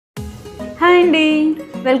Hi అండి,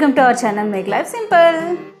 welcome to our channel make life simple.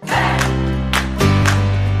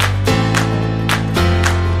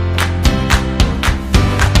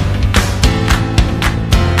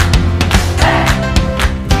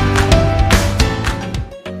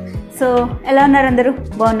 So ఎలా ఉన్నారు అందరూ?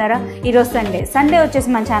 బాగున్నారా? ఈరోజు సండే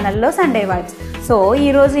వచ్చేసి మన ఛానల్లో సండే వైబ్స్. సో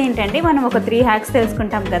ఈరోజు ఏంటంటే మనం ఒక 3 హ్యాక్స్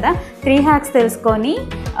తెలుసుకుంటాం కదా. 3 హ్యాక్స్ తెలుసుకొని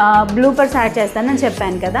బ్లూపర్స్ యాడ్ చేస్తానని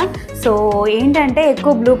చెప్పాను కదా. సో ఏంటంటే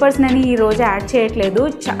ఎక్కువ బ్లూపర్స్ నేను ఈరోజు యాడ్ చేయట్లేదు,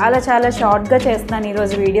 చాలా షార్ట్గా చేస్తున్నాను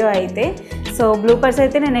ఈరోజు వీడియో అయితే. సో బ్లూపర్స్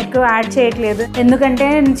అయితే నేను ఎక్కువ యాడ్ చేయట్లేదు, ఎందుకంటే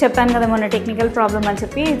నేను చెప్పాను కదా మొన్న టెక్నికల్ ప్రాబ్లమ్ అని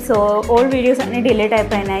చెప్పి. సో ఓల్డ్ వీడియోస్ అన్నీ డిలీట్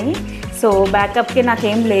అయిపోయినాయి. సో బ్యాకప్కి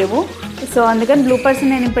నాకేం లేవు. సో అందుకని బ్లూపర్స్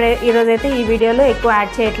నేను ఈరోజైతే ఈ వీడియోలో ఎక్కువ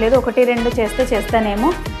యాడ్ చేయట్లేదు. 1-2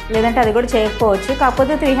 చేస్తానేమో, లేదంటే అది కూడా చేయకపోవచ్చు.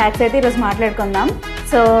 కాకపోతే 3 హ్యాక్స్ అయితే ఈరోజు మాట్లాడుకుందాం.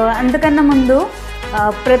 సో అందుకన్నా ముందు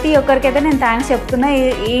ప్రతి ఒక్కరికైతే నేను థ్యాంక్స్ చెప్తున్నా.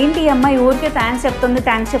 ఏంటి అమ్మాయి ఊరికే థ్యాంక్స్ చెప్తుంది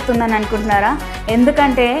అని అనుకుంటున్నారా?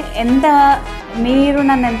 ఎందుకంటే మీరు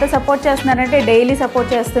నన్ను ఎంత సపోర్ట్ చేస్తున్నారంటే డైలీ సపోర్ట్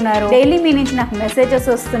చేస్తున్నారు. డైలీ మీ నుంచి నాకు మెసేజెస్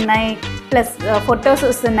వస్తున్నాయి, ప్లస్ ఫొటోస్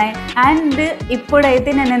వస్తున్నాయి. అండ్ ఇప్పుడైతే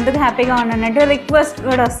నేను ఎందుకు హ్యాపీగా ఉన్నానంటే రిక్వెస్ట్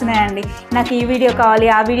కూడా వస్తున్నాయండి. నాకు ఈ వీడియో కావాలి,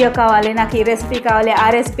 ఆ వీడియో కావాలి, నాకు ఈ రెసిపీ కావాలి, ఆ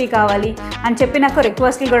రెసిపీ కావాలి అని చెప్పి నాకు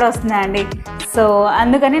రిక్వెస్ట్లు కూడా వస్తున్నాయండి. సో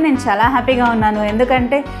అందుకని నేను చాలా హ్యాపీగా ఉన్నాను.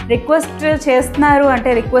 ఎందుకంటే రిక్వెస్ట్ చేస్తున్నారు అంటే,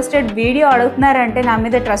 రిక్వెస్టెడ్ వీడియో అడుగుతున్నారంటే నా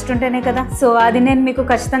మీద ట్రస్ట్ ఉంటేనే కదా. సో అది నేను మీకు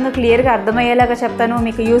ఖచ్చితంగా క్లియర్గా అర్థమయ్యేలాగా చెప్తాను,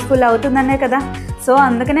 మీకు యూస్ఫుల్ అవుతుందనే కదా. సో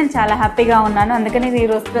అందుకని నేను చాలా హ్యాపీగా ఉన్నాను. అందుకని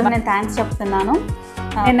ఈరోజు నేను థ్యాంక్స్ చెప్తున్నాను.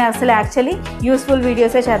 నేను అసలు యాక్చువల్లీ యూస్ఫుల్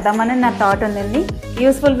వీడియోసే చేద్దామని నా థాట్ ఉండింది.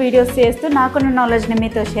 యూస్ఫుల్ వీడియోస్ చేస్తూ నాకున్న నాలెడ్జ్ని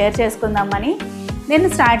మీతో షేర్ చేసుకుందామని నేను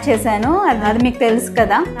స్టార్ట్ చేశాను. అది మీకు తెలుసు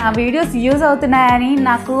కదా. ఆ వీడియోస్ యూజ్ అవుతున్నాయని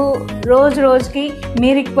నాకు రోజుకి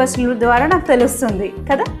మీ రిక్వెస్ట్ల ద్వారా నాకు తెలుస్తుంది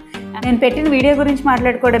కదా. నేను పెట్టిన వీడియో గురించి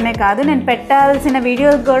మాట్లాడుకోవడమే కాదు, నేను పెట్టాల్సిన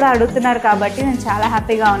వీడియో కూడా అడుగుతున్నారు కాబట్టి నేను చాలా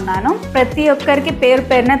హ్యాపీగా ఉన్నాను. ప్రతి ఒక్కరికి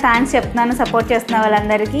పేరున థ్యాంక్స్ చెప్తున్నాను, సపోర్ట్ చేస్తున్న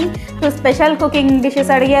వాళ్ళందరికీ. 2 స్పెషల్ కుకింగ్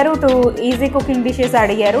డిషెస్ అడిగారు, 2 ఈజీ కుకింగ్ డిషెస్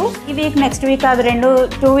అడిగారు. ఈ వీక్ నెక్స్ట్ వీక్ అది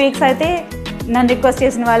 2 వీక్స్ అయితే నన్ను రిక్వెస్ట్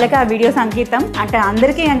చేసిన వాళ్ళకి ఆ వీడియోస్ అంకితం. అంటే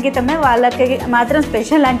అందరికీ అంకితమే, వాళ్ళకి మాత్రం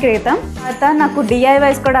స్పెషల్ అంకితం. తర్వాత నాకు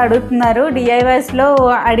డిఐవైస్ కూడా అడుగుతున్నారు. డిఐవైస్లో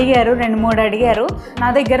అడిగారు, 2-3 అడిగారు. నా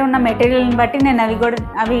దగ్గర ఉన్న మెటీరియల్ని బట్టి నేను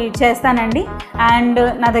అవి చేస్తానండి. అండ్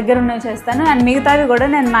నా దగ్గర ఉన్నవి చేస్తాను. అండ్ మిగతావి కూడా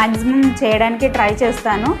నేను మ్యాక్సిమం చేయడానికి ట్రై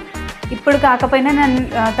చేస్తాను. ఇప్పుడు కాకపోయినా నేను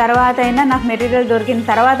తర్వాత అయినా, నాకు మెటీరియల్ దొరికిన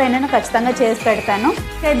తర్వాత అయినా నేను ఖచ్చితంగా చేసి పెడతాను.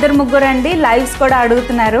 2-3 అండి లైవ్స్ కూడా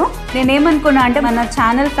అడుగుతున్నారు. నేనేమనుకున్నా అంటే మన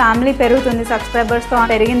ఛానల్ ఫ్యామిలీ పెరుగుతుంది, సబ్స్క్రైబర్స్తో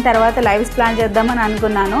పెరిగిన తర్వాత లైవ్స్ ప్లాన్ చేద్దామని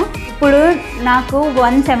అనుకున్నాను. ఇప్పుడు నాకు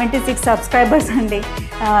 176 సబ్స్క్రైబర్స్ అండి.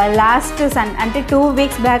 లాస్ట్ అంటే 2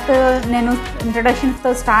 వీక్స్ బ్యాక్ నేను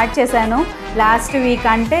ఇంట్రొడక్షన్స్తో స్టార్ట్ చేశాను. లాస్ట్ వీక్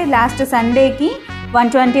అంటే లాస్ట్ సండేకి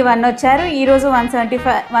 121 వచ్చారు. ఈరోజు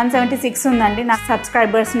 176 ఉందండి నా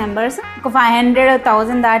సబ్స్క్రైబర్స్ నెంబర్స్. ఒక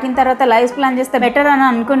 500,000 దాటిన తర్వాత లైవ్స్ ప్లాన్ చేస్తే బెటర్ అని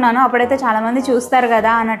అనుకున్నాను. అప్పుడైతే చాలామంది చూస్తారు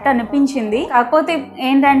కదా అన్నట్టు అనిపించింది. కాకపోతే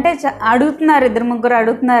ఏంటంటే అడుగుతున్నారు, 2-3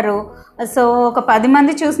 అడుగుతున్నారు. సో ఒక 10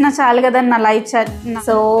 మంది చూసినా చాలు కదా నా లైవ్ చాట్.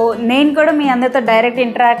 సో నేను కూడా మీ అందరితో డైరెక్ట్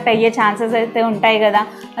ఇంటరాక్ట్ అయ్యే ఛాన్సెస్ అయితే ఉంటాయి కదా.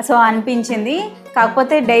 సో అనిపించింది.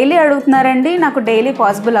 కాకపోతే డైలీ అడుగుతున్నారండి, నాకు డైలీ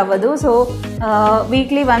పాసిబుల్ అవ్వదు. సో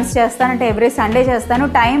వీక్లీ వన్స్ చేస్తాను, అంటే ఎవ్రీ సండే చేస్తాను.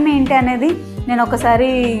 టైం ఏంటి అనేది నేను ఒకసారి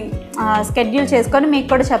స్కెడ్యూల్ చేసుకొని మీకు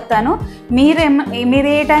కూడా చెప్తాను. మీరు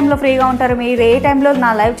ఏ టైంలో ఫ్రీగా ఉంటారో, మీరు ఏ టైంలో నా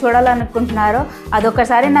లైవ్ చూడాలనుకుంటున్నారో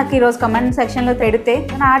అదొకసారి నాకు ఈరోజు కమెంట్ సెక్షన్లో పెడితే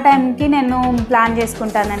ఆ టైంకి నేను ప్లాన్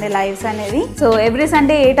చేసుకుంటానండి లైవ్స్ అనేది. సో ఎవ్రీ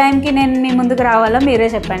సండే ఏ టైంకి నేను మీ ముందుకు రావాలో మీరే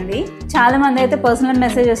చెప్పండి. చాలామంది అయితే పర్సనల్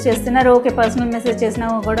మెసేజెస్ చేస్తున్నారు. ఓకే, పర్సనల్ మెసేజ్ చేసినా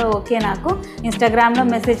కూడా ఓకే. నాకు ఇన్స్టాగ్రామ్లో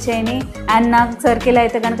మెసేజ్ చేయండి. అండ్ నాకు సర్కిల్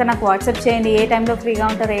అయితే కనుక నాకు వాట్సాప్ చేయండి. ఏ టైంలో ఫ్రీగా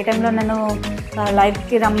ఉంటారో, ఏ టైంలో నన్ను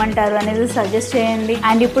లైవ్కి రమ్మంటారు అనేది సజెస్ట్ చేయండి.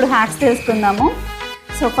 అండ్ ఇప్పుడు హ్యాక్స్ తెలుసుకుందాము.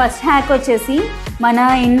 సో ఫస్ట్ హ్యాక్ వచ్చేసి, మన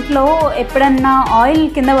ఇంట్లో ఎప్పుడన్నా ఆయిల్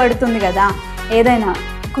కింద పడుతుంది కదా, ఏదైనా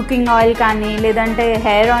కుకింగ్ ఆయిల్ కానీ లేదంటే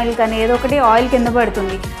హెయిర్ ఆయిల్ కానీ ఏదో ఒకటి ఆయిల్ కింద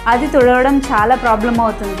పడుతుంది. అది తుడవడం చాలా ప్రాబ్లం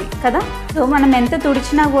అవుతుంది కదా. సో మనం ఎంత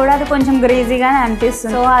తుడిచినా కూడా అది కొంచెం గ్రీజీగానే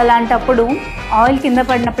అనిపిస్తుంది. సో అలాంటప్పుడు ఆయిల్ కింద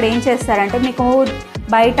పడినప్పుడు ఏం చేస్తారంటే, మీకు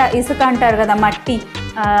బయట ఇసుక అంటారు కదా, మట్టి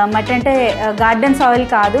అంటే గార్డెన్ సాయిల్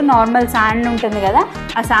కాదు, నార్మల్ శాండ్ ఉంటుంది కదా.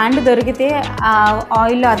 ఆ శాండ్ దొరికితే ఆ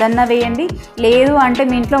ఆయిల్ అదన్నా వేయండి. లేదు అంటే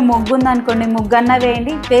మీ ఇంట్లో ముగ్గు ఉందనుకోండి, ముగ్గన్నా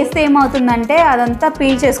వేయండి. వేస్తే ఏమవుతుందంటే అదంతా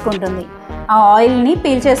పీల్ చేసుకుంటుంది, ఆ ఆయిల్ని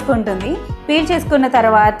పీల్ చేసుకున్న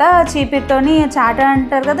తర్వాత చీపిరితోని చాట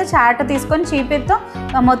అంటారు కదా, చాట తీసుకొని చీపిరితో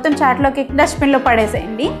మొత్తం చాటలోకి డస్ట్బిన్లో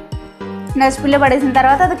పడేసేయండి. డస్ట్బిన్లో పడేసిన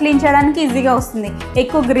తర్వాత అది క్లీన్ చేయడానికి ఈజీగా వస్తుంది,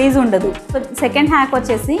 ఎక్కువ గ్రీజ్ ఉండదు. సో సెకండ్ హ్యాక్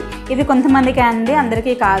వచ్చేసి, ఇది కొంతమందికి అండి,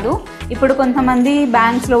 అందరికీ కాదు. ఇప్పుడు కొంతమంది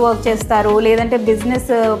బ్యాంక్స్లో వర్క్ చేస్తారు, లేదంటే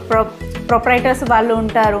బిజినెస్ ప్రొపరైటర్స్ వాళ్ళు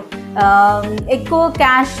ఉంటారు. ఎక్కువ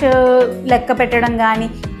క్యాష్ లెక్క పెట్టడం కానీ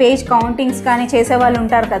పేజ్ కౌంటింగ్స్ కానీ చేసేవాళ్ళు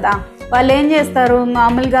ఉంటారు కదా, వాళ్ళు ఏం చేస్తారు,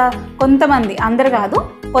 మామూలుగా కొంతమంది, అందరు కాదు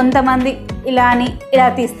కొంతమంది ఇలా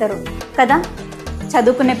తీస్తారు కదా.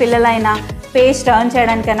 చదువుకునే పిల్లలైనా పేజ్ టర్న్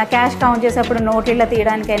చేయడానికైనా క్యాష్ కౌంట్ చేసేప్పుడు నోట్ ఇలా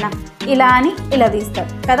తీయడానికైనా ఇలా తీస్తారు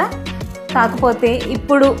కదా. కాకపోతే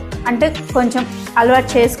ఇప్పుడు అంటే కొంచెం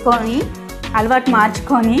అలవాటు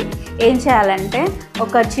మార్చుకొని ఏం చేయాలంటే,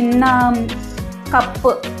 ఒక చిన్న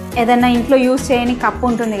కప్పు, ఏదైనా ఇంట్లో యూజ్ చేయని కప్పు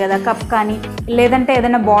ఉంటుంది కదా, కప్ కానీ లేదంటే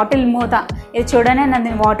ఏదైనా బాటిల్ మూత, ఇది చూడనే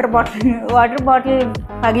నేను వాటర్ బాటిల్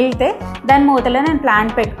పగిలితే దాని మూతలో నేను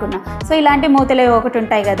ప్లాంట్ పెట్టుకున్నా. సో ఇలాంటి మూతలు ఒకటి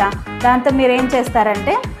ఉంటాయి కదా, దాంతో మీరు ఏం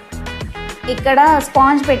చేస్తారంటే ఇక్కడ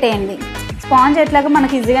స్పాంజ్ పెట్టేయండి. స్పాంజ్ ఎట్లాగో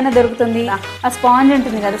మనకి ఈజీగానే దొరుకుతుంది, ఆ స్పాంజ్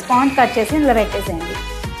ఉంటుంది కదా, స్పాంజ్ కట్ చేసి ఇలా పెట్టేసేయండి.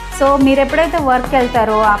 సో మీరు ఎప్పుడైతే వర్క్కి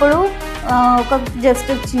వెళ్తారో అప్పుడు ఒక జస్ట్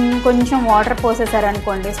కొంచెం వాటర్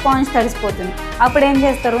పోసేసారనుకోండి, స్పాంజ్ తడిసిపోతుంది. అప్పుడు ఏం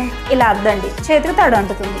చేస్తారు, ఇలా అద్దండి, చేతికి తడి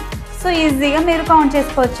అంటుతుంది. సో ఈజీగా మీరు కౌంట్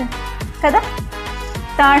చేసుకోవచ్చు కదా.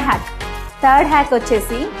 థర్డ్ హ్యాక్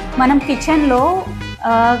వచ్చేసి, మనం కిచెన్లో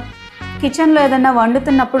ఏదైనా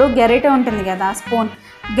వండుతున్నప్పుడు గెరిట ఉంటుంది కదా,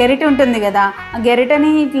 గెరిట ఉంటుంది కదా, ఆ గెరిటని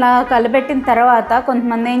ఇట్లా కలబెట్టిన తర్వాత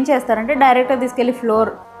కొంతమంది ఏం చేస్తారంటే డైరెక్ట్గా తీసుకెళ్ళి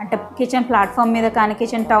ఫ్లోర్ అంటే కిచెన్ ప్లాట్ఫామ్ మీద కానీ,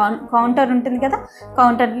 కిచెన్ కౌంటర్ ఉంటుంది కదా,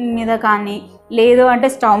 కౌంటర్ మీద కానీ, లేదు అంటే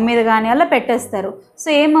స్టవ్ మీద కానీ అలా పెట్టేస్తారు. సో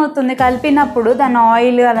ఏమవుతుంది, కలిపినప్పుడు దాని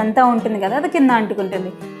ఆయిల్ అదంతా ఉంటుంది కదా, అది కింద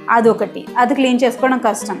అంటుకుంటుంది. అది క్లీన్ చేసుకోవడం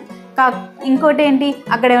కష్టం. ఇంకోటి ఏంటి,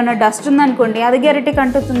 అక్కడ ఏమైనా డస్ట్ ఉందనుకోండి, అది గెరిటకి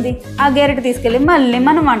అంటుతుంది. ఆ గెరిట తీసుకెళ్ళి మళ్ళీ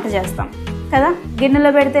మనం వంట చేస్తాం కదా, గిన్నెలో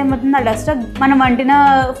పెడితే ఏమవుతుంది, ఆ డస్ట్ మనం వండిన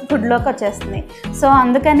ఫుడ్లోకి వచ్చేస్తుంది. సో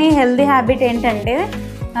అందుకని హెల్దీ హ్యాబిట్ ఏంటంటే,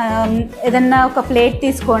 ఏదన్నా ఒక ప్లేట్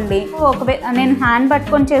తీసుకోండి. నేను హ్యాండ్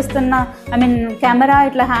పట్టుకొని చేస్తున్న, కెమెరా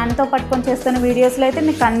ఇట్లా హ్యాండ్తో పట్టుకొని చేస్తున్న వీడియోస్లో అయితే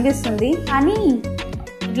మీకు కనిపిస్తుంది, కానీ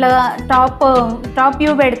ఇట్లా టాప్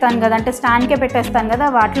వ్యూ పెడతాను కదా, అంటే స్టాండ్కే పెట్టేస్తాను కదా,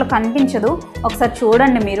 వాటిలో కనిపించదు. ఒకసారి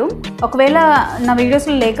చూడండి మీరు. ఒకవేళ నా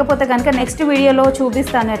వీడియోస్లో లేకపోతే కనుక నెక్స్ట్ వీడియోలో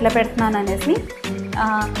చూపిస్తాను ఎట్లా పెడుతున్నాను అనేసి.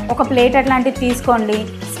 ఒక ప్లేట్ అట్లాంటివి తీసుకోండి.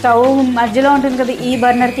 స్టవ్ మధ్యలో ఉంటుంది కదా, ఈ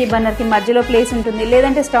బర్నర్కి మధ్యలో ప్లేస్ ఉంటుంది,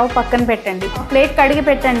 లేదంటే స్టవ్ పక్కన పెట్టండి. ప్లేట్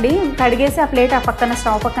కడిగేసి ఆ ప్లేట్ ఆ పక్కన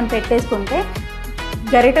స్టవ్ పక్కన పెట్టేసుకుంటే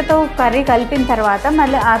గరిటతో కర్రీ కలిపిన తర్వాత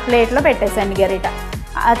మళ్ళీ ఆ ప్లేట్లో పెట్టేసండి గరిట.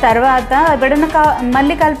 ఆ తర్వాత ఎప్పుడైనా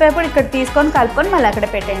మళ్ళీ కలిపేప్పుడు ఇక్కడ కలుపుకొని మళ్ళీ అక్కడ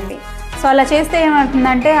పెట్టండి. సో అలా చేస్తే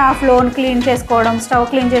ఏమవుతుందంటే, ఆ ఫ్లోర్ని క్లీన్ చేసుకోవడం, స్టవ్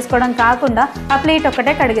క్లీన్ చేసుకోవడం కాకుండా ఆ ప్లేట్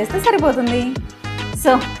ఒక్కటే కడిగేస్తే సరిపోతుంది.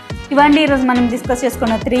 సో ఇవన్నీ ఈరోజు మనం డిస్కస్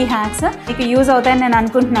చేసుకున్న 3 హ్యాక్స్ మీకు యూజ్ అవుతాయని నేను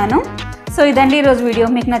అనుకుంటున్నాను. సో ఇదండి ఈరోజు వీడియో.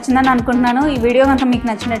 మీకు నచ్చిందని అనుకుంటున్నాను. ఈ వీడియో కనుక మీకు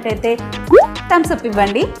నచ్చినట్టయితే థమ్స్అప్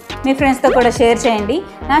ఇవ్వండి, మీ ఫ్రెండ్స్తో కూడా షేర్ చేయండి.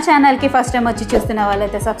 నా ఛానల్కి ఫస్ట్ టైం వచ్చి చూస్తున్న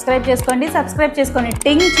వాళ్ళైతే సబ్స్క్రైబ్ చేసుకొని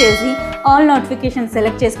టింగ్ చేసి ఆల్ నోటిఫికేషన్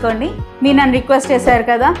సెలెక్ట్ చేసుకోండి. మీరు నన్ను రిక్వెస్ట్ చేశారు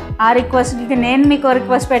కదా, ఆ రిక్వెస్ట్కి నేను మీకు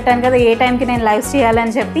రిక్వెస్ట్ పెట్టాను కదా, ఏ టైంకి నేను లైవ్స్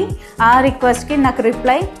చేయాలని చెప్పి. ఆ రిక్వెస్ట్కి నాకు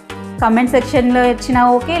రిప్లై కమెంట్ సెక్షన్లో ఇచ్చినా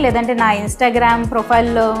ఓకే, లేదంటే నా ఇన్స్టాగ్రామ్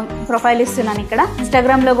ప్రొఫైల్ ఇస్తున్నాను ఇక్కడ,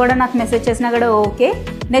 ఇన్స్టాగ్రామ్లో కూడా నాకు మెసేజ్ చేసినా కూడా ఓకే.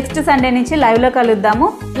 నెక్స్ట్ సండే నుంచి లైవ్లో కలుద్దాము.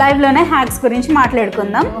 లైవ్లోనే హ్యాక్స్ గురించి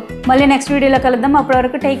మాట్లాడుకుందాం. మళ్ళీ నెక్స్ట్ వీడియోలో కలుద్దాం. అప్పటి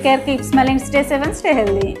వరకు take care, keep smiling, stay safe and stay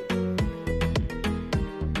healthy.